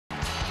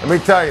Let me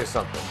tell you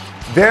something.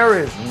 There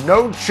is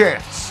no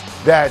chance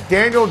that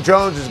Daniel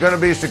Jones is going to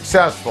be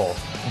successful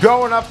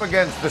going up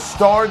against the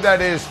star that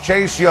is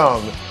Chase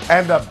Young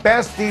and the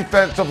best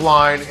defensive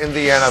line in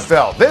the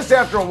NFL. This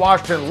after a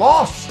Washington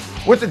loss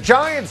with the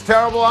Giants'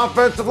 terrible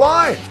offensive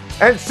line.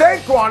 And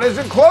Saquon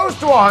isn't close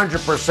to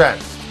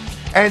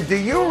 100%. And do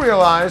you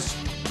realize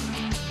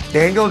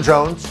Daniel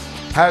Jones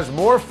has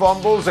more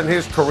fumbles in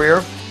his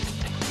career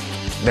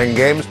than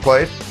games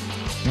played?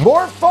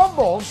 More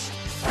fumbles,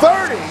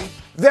 30,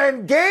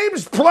 than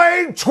games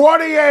played,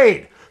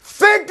 28.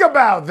 Think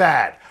about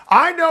that.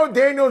 I know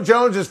Daniel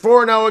Jones is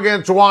 4-0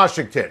 against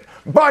Washington,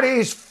 but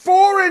he's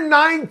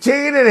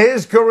 4-19 in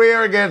his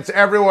career against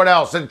everyone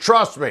else. And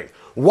trust me,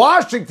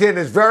 Washington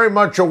is very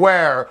much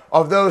aware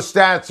of those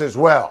stats as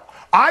well.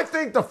 I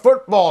think the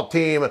football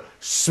team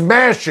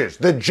smashes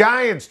the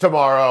Giants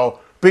tomorrow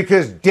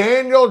because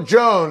Daniel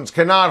Jones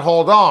cannot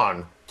hold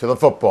on to the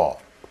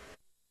football.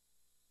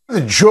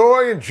 The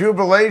joy and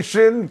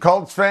jubilation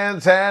Colts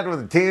fans had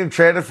when the team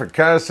traded for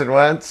Carson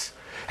Wentz.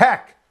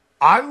 Heck,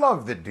 I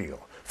love the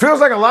deal. Feels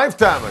like a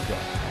lifetime ago.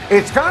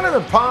 It's kind of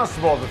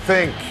impossible to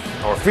think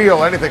or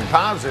feel anything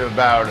positive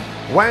about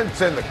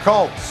Wentz and the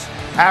Colts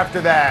after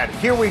that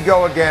here we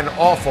go again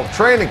awful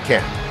training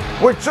camp,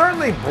 which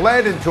certainly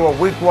bled into a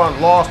Week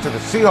 1 loss to the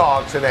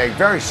Seahawks and a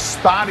very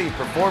spotty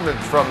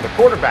performance from the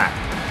quarterback.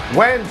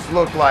 Wentz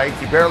looked like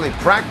he barely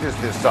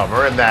practiced this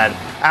summer in that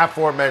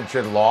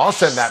aforementioned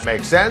loss, and that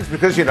makes sense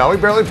because, he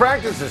barely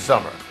practiced this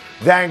summer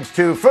thanks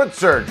to foot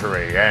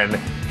surgery, and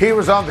he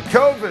was on the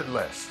COVID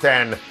list,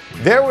 and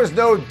there was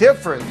no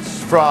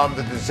difference from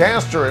the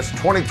disastrous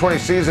 2020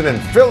 season in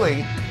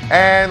Philly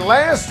and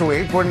last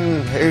week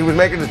when he was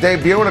making his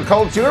debut in a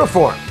Colts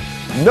uniform.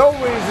 No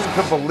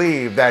reason to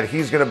believe that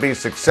he's going to be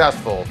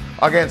successful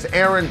against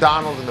Aaron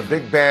Donald and the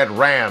big bad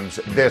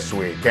Rams this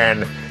week.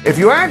 And if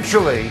you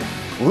actually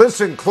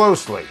listen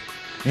closely,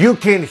 you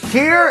can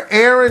hear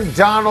Aaron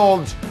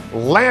Donald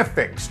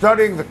laughing,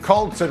 studying the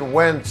Colts and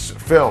Wentz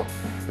film.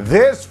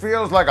 This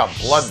feels like a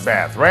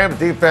bloodbath. Rams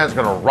defense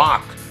going to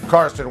rock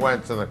Carson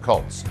Wentz and the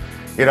Colts.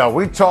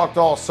 We talked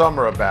all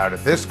summer about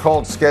it. This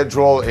Colts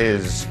schedule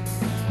is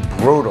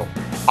brutal.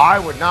 I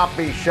would not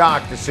be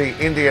shocked to see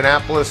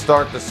Indianapolis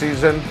start the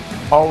season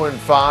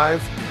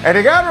 0-5. And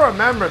you got to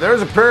remember,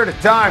 there's a period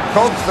of time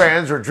Colts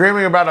fans were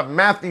dreaming about a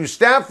Matthew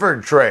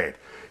Stafford trade.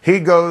 He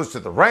goes to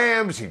the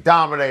Rams. He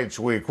dominates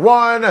Week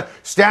 1.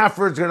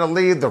 Stafford's going to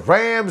lead the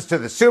Rams to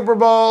the Super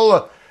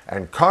Bowl.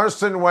 And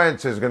Carson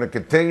Wentz is going to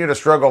continue to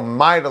struggle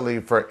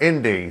mightily for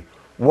Indy.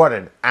 What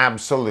an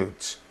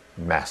absolute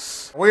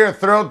mess. We are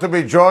thrilled to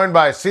be joined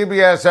by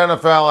CBS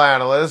NFL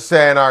analyst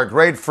and our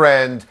great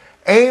friend,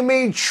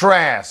 Amy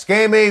Trask.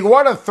 Amy,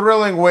 what a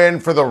thrilling win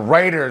for the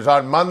Raiders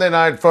on Monday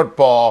Night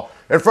Football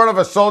in front of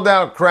a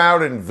sold-out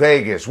crowd in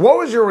Vegas. What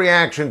was your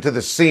reaction to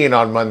the scene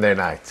on Monday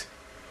night?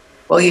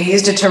 Well, you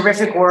used a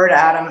terrific word,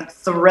 Adam,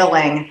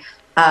 thrilling.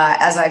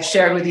 As I've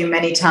shared with you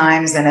many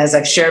times and as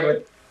I've shared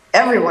with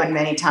everyone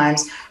many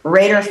times,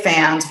 Raider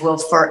fans will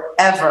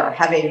forever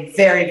have a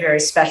very, very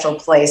special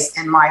place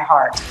in my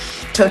heart.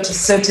 So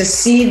to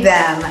see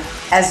them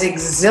as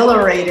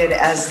exhilarated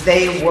as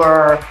they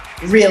were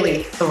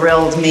really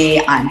thrilled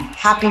me. I'm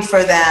happy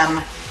for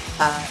them.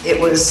 It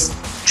was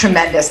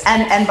tremendous.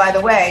 And by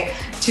the way,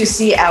 to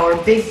see our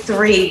Big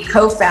Three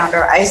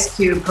co-founder, Ice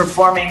Cube,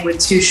 performing with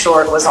Too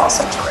Short was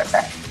also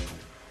terrific.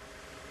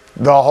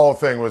 The whole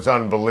thing was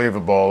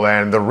unbelievable,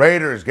 and the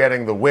Raiders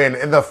getting the win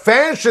in the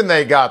fashion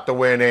they got the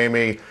win,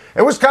 Amy,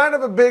 it was kind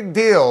of a big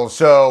deal.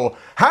 So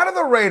how do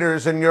the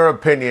Raiders, in your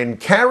opinion,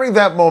 carry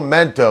that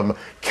momentum?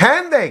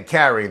 Can they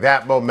carry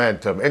that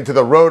momentum into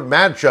the road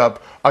matchup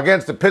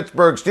against the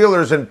Pittsburgh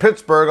Steelers in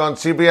Pittsburgh on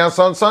CBS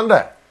on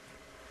Sunday?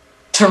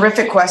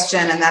 Terrific question,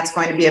 and that's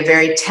going to be a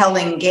very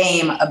telling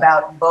game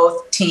about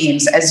both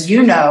teams. As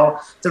you know,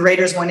 the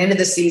Raiders went into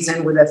the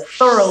season with a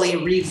thoroughly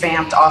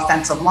revamped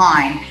offensive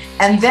line,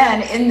 and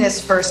then in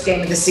this first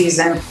game of the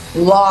season,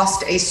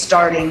 lost a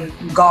starting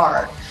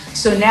guard.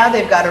 So now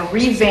they've got a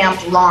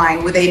revamped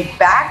line with a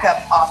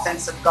backup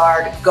offensive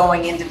guard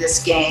going into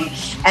this game,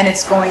 and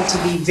it's going to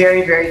be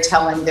very, very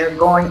telling. They're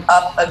going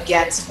up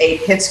against a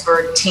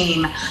Pittsburgh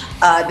team.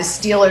 The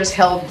Steelers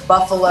held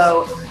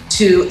Buffalo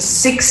to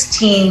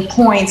 16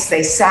 points.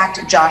 They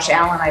sacked Josh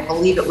Allen, I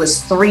believe it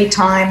was 3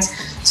 times.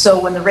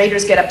 So when the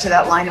Raiders get up to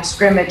that line of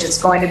scrimmage,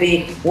 it's going to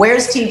be,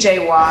 where's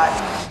TJ Watt?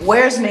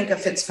 Where's Minkah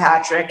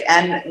Fitzpatrick?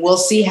 And we'll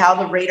see how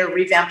the Raider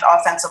revamped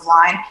offensive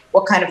line,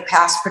 what kind of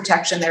pass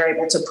protection they're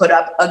able to put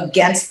up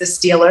against the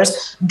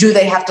Steelers. Do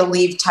they have to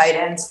leave tight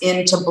ends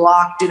in to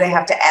block? Do they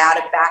have to add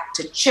it back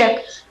to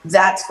chip?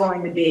 That's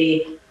going to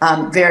be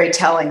very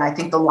telling. I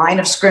think the line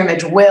of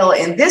scrimmage will,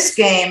 in this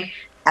game,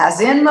 as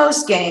in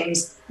most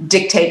games,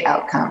 dictate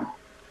outcome.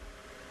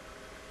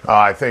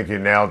 I think you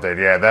nailed it.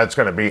 Yeah, that's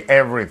going to be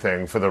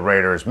everything for the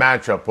Raiders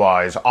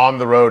matchup-wise on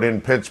the road in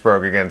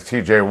Pittsburgh against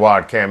TJ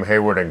Watt, Cam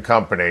Hayward, and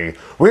company.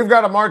 We've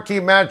got a marquee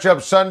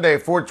matchup Sunday,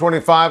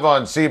 4:25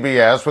 on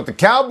CBS, with the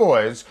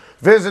Cowboys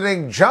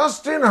visiting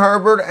Justin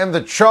Herbert and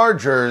the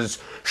Chargers.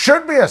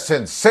 Should be a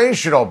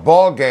sensational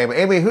ball game.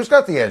 Amy, who's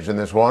got the edge in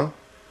this one?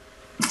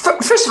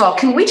 First of all,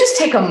 can we just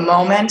take a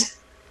moment?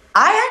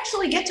 I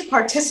actually get to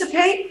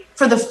participate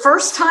for the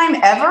first time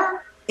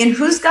ever in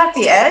Who's Got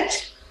the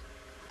Edge.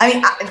 I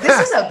mean,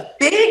 this is a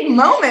big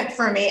moment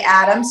for me,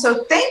 Adam.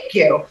 So thank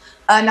you,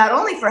 not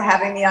only for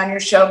having me on your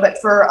show, but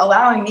for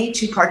allowing me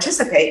to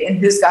participate in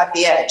Who's Got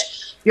the Edge.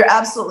 You're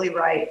absolutely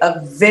right. A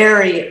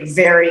very,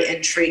 very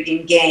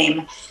intriguing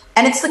game.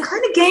 And it's the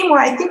kind of game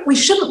where I think we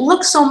shouldn't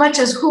look so much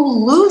as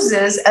who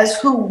loses as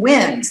who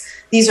wins.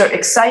 These are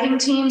exciting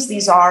teams.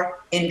 These are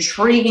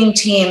intriguing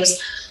teams.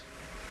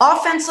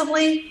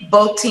 Offensively,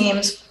 both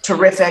teams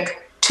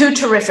terrific, two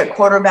terrific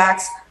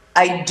quarterbacks.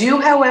 I do,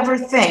 however,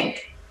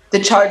 think the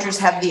Chargers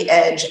have the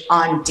edge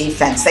on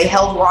defense. They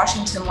held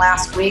Washington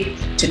last week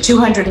to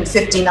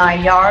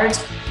 259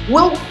 yards.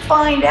 We'll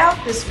find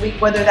out this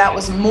week whether that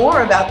was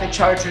more about the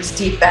Chargers'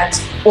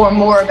 defense or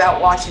more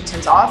about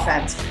Washington's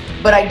offense.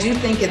 But I do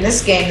think in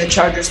this game, the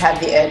Chargers have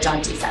the edge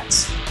on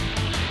defense.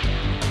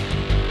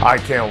 I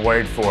can't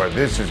wait for it.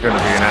 This is going to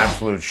be an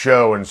absolute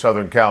show in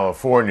Southern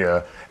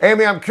California.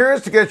 Amy, I'm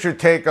curious to get your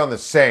take on the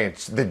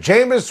Saints. The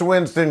Jameis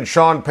Winston,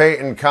 Sean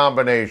Payton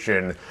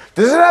combination,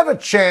 does it have a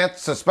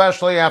chance,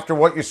 especially after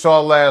what you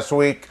saw last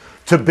week,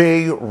 to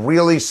be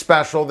really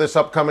special this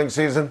upcoming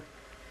season?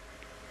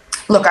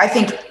 Look, I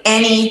think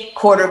any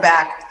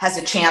quarterback has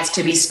a chance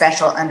to be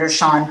special under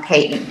Sean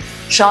Payton.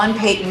 Sean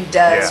Payton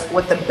does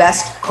what the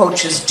best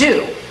coaches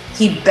do.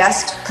 He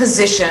best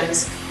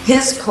positions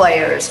his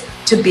players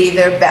to be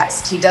their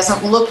best. He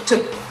doesn't look to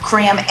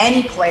cram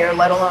any player,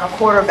 let alone a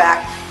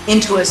quarterback,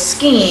 into a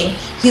scheme.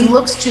 He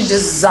looks to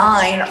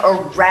design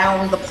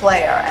around the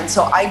player. And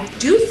so I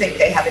do think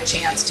they have a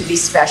chance to be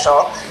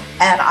special.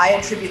 And I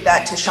attribute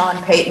that to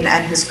Sean Payton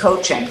and his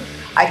coaching.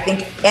 I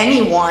think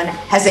anyone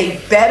has a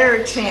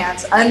better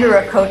chance under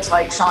a coach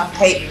like Sean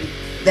Payton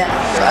than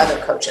under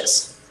other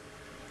coaches.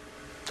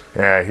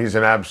 Yeah, he's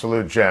an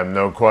absolute gem,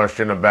 no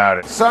question about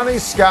it. Sunny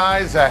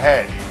skies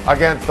ahead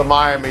against the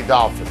Miami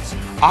Dolphins.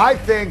 I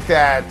think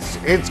that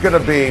it's going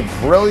to be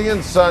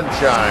brilliant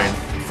sunshine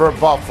for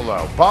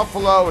Buffalo.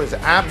 Buffalo is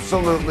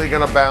absolutely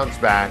going to bounce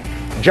back.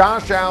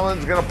 Josh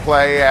Allen's going to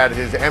play at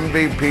his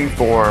MVP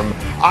form.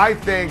 I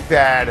think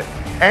that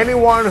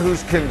anyone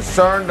who's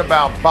concerned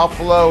about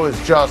Buffalo is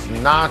just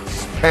not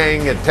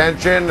paying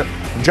attention.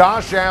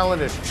 Josh Allen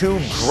is too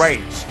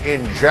great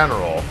in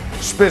general.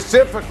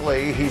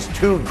 Specifically, he's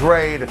too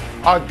great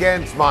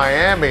against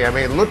Miami. I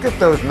mean, look at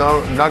those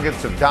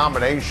nuggets of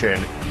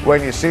domination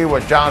when you see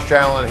what Josh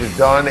Allen has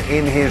done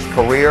in his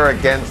career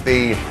against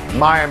the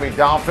Miami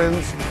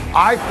Dolphins.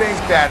 I think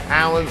that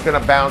Allen's going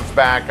to bounce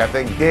back. I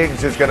think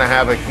Diggs is going to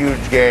have a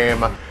huge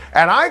game.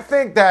 And I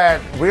think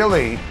that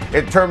really,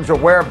 in terms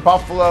of where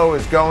Buffalo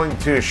is going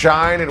to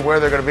shine and where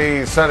they're going to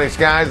be sunny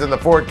skies in the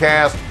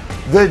forecast,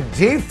 the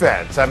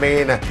defense. I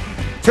mean,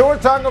 Tua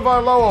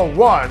Tagovailoa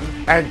won,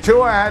 and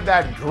Tua had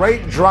that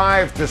great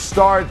drive to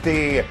start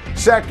the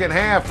second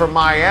half for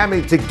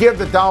Miami to give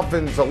the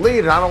Dolphins a lead,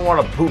 and I don't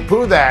want to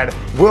poo-poo that.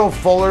 Will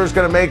Fuller is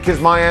going to make his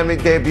Miami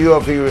debut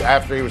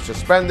after he was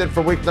suspended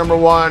for week number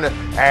 1,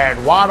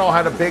 and Waddle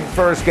had a big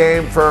first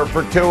game for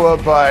Tua,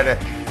 but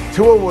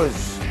Tua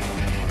was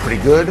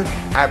pretty good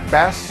at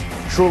best,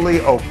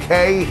 truly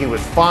okay. He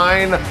was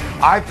fine.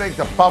 I think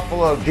the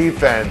Buffalo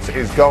defense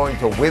is going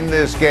to win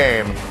this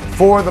game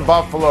for the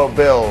Buffalo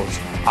Bills.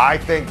 I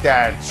think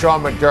that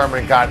Sean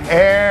McDermott got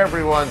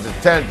everyone's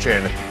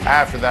attention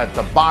after that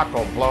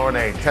debacle, blowing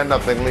a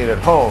 10-0 lead at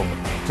home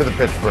to the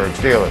Pittsburgh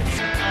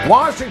Steelers.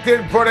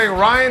 Washington putting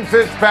Ryan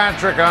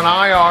Fitzpatrick on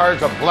IR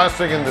is a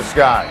blessing in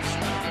disguise.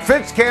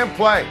 Fitz can't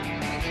play.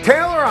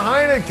 Taylor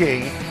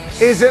Heineke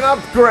is an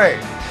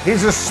upgrade.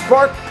 He's a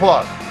spark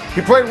plug.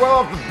 He played well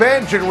off the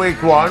bench in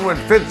week 1 when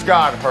Fitz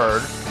got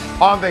hurt,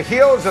 on the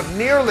heels of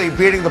nearly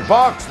beating the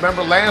Bucs.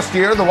 Remember last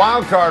year, the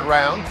wild card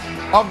round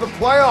of the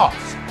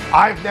playoffs.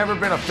 I've never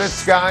been a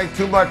Fitz guy,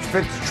 too much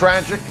Fitz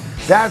tragic.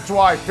 That's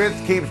why Fitz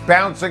keeps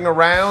bouncing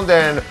around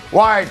and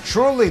why I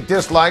truly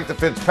dislike the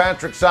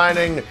Fitzpatrick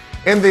signing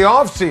in the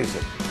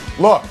offseason.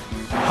 Look,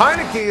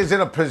 Heineke is in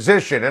a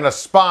position, in a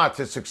spot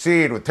to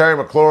succeed with Terry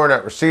McLaurin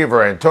at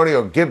receiver,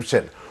 Antonio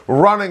Gibson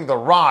running the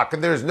rock,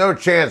 and there's no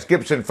chance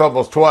Gibson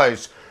fumbles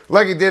twice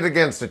like he did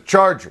against the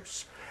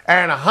Chargers.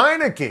 And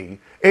Heineke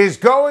is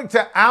going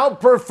to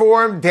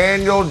outperform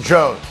Daniel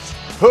Jones,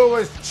 who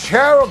was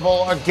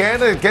terrible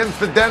again against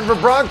the Denver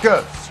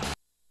Broncos.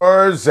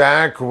 Poor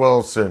Zach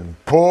Wilson.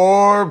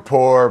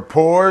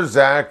 Poor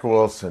Zach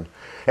Wilson.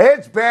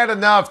 It's bad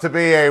enough to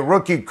be a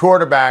rookie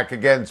quarterback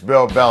against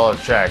Bill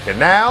Belichick. And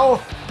now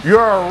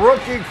you're a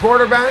rookie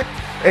quarterback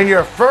in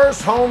your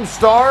first home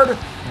start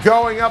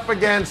going up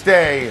against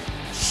a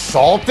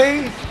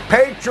salty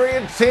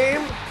Patriots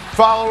team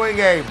following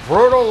a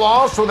brutal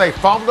loss where they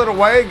fumbled it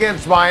away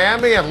against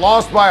Miami and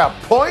lost by a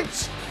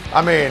point.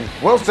 I mean,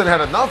 Wilson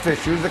had enough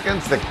issues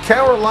against the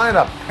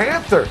Carolina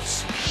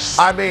Panthers.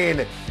 I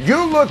mean,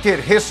 you look at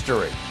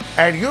history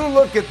and you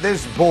look at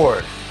this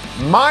board.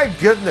 My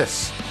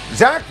goodness,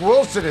 Zach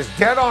Wilson is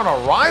dead on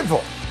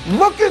arrival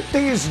Look at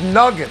these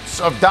nuggets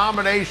of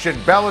domination,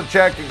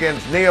 Belichick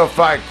against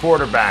neophyte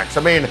quarterbacks.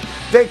 I mean,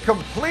 they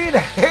complete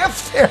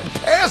half their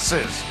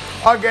passes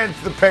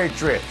against the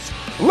Patriots.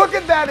 Look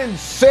at that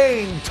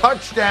insane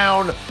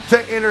touchdown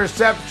to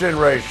interception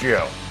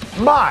ratio.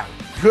 My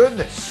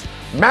goodness.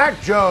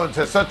 Mac Jones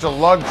has such a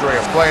luxury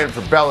of playing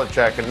for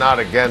Belichick and not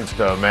against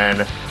him.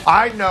 And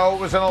I know it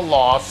was in a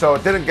loss, so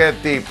it didn't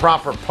get the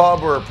proper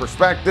pub or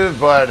perspective,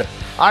 but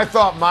I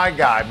thought my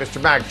guy,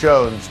 Mr. Mac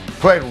Jones,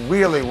 played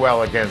really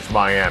well against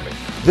Miami.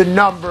 The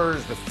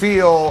numbers, the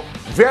feel,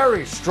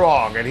 very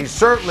strong, and he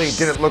certainly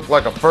didn't look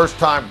like a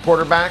first-time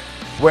quarterback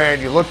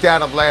when you looked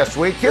at him last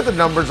week. Here are the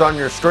numbers on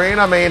your screen.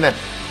 I mean,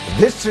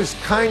 this is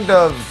kind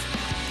of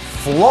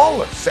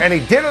flawless, and he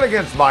did it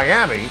against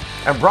Miami.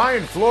 And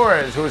Brian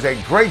Flores, who is a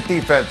great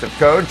defensive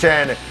coach,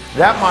 and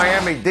that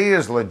Miami D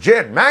is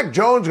legit. Mac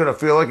Jones is going to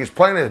feel like he's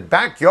playing in his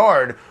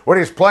backyard when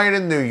he's playing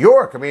in New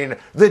York. I mean,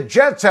 the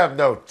Jets have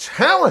no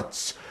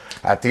talents.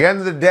 At the end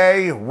of the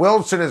day,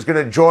 Wilson is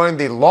going to join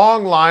the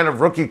long line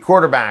of rookie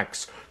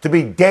quarterbacks to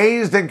be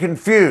dazed and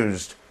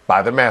confused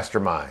by the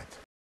mastermind.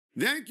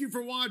 Thank you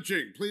for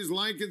watching. Please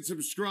like and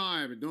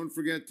subscribe, and don't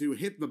forget to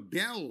hit the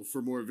bell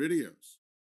for more videos.